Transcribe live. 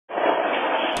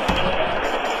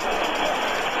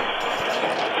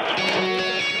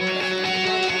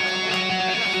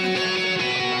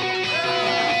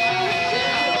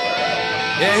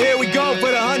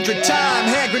for time.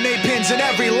 Hand grenade pins in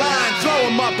every line. Throw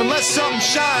them up and let something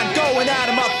shine. Going out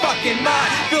of my fucking mind.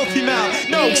 Filthy mouth,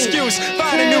 no excuse.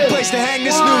 Find a new place to hang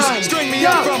this noose. String me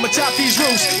up from atop these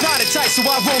roofs. Knot it tight so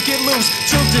I won't get loose.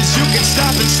 Truth is you can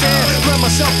stop and stare. Run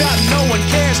myself out and no one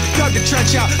cares. Dug the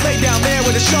trench out, lay down there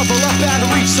with a shovel up out of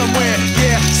reach somewhere.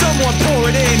 Yeah, someone pour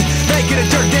it in. Make it a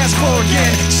dirt dance floor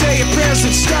again. Say your prayers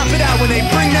and stop it out when they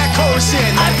bring that chorus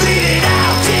in. I bleed it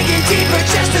out, digging deeper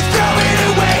just to throw it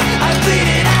away. I bleed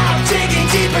it out, digging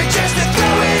deeper just to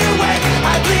throw it away.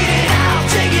 I bleed it out,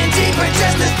 digging deeper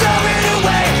just to throw it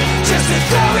away. Just to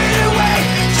throw it away,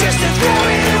 just to throw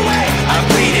it away. I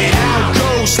bleed it out.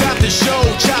 Go, stop the show.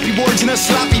 Choppy words in a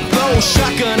sloppy flow.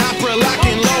 Shotgun opera, lock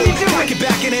and load. Pack it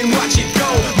back and then watch it go.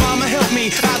 Mama help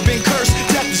me, I've been cursed.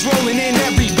 Death is rolling in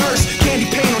every verse. Candy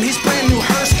paint on his brand new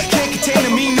hearse. Can't contain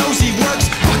him, he knows he works.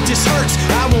 Fuck, this hurts,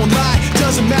 I won't lie.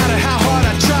 Doesn't matter how hard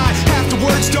I try. Half the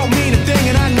words don't mean a thing,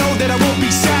 and I know that I won't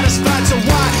be satisfied. So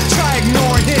why try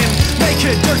ignoring him? Make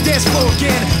it a dirt dance floor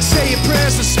again. Say your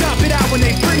prayers and stop it out when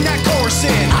they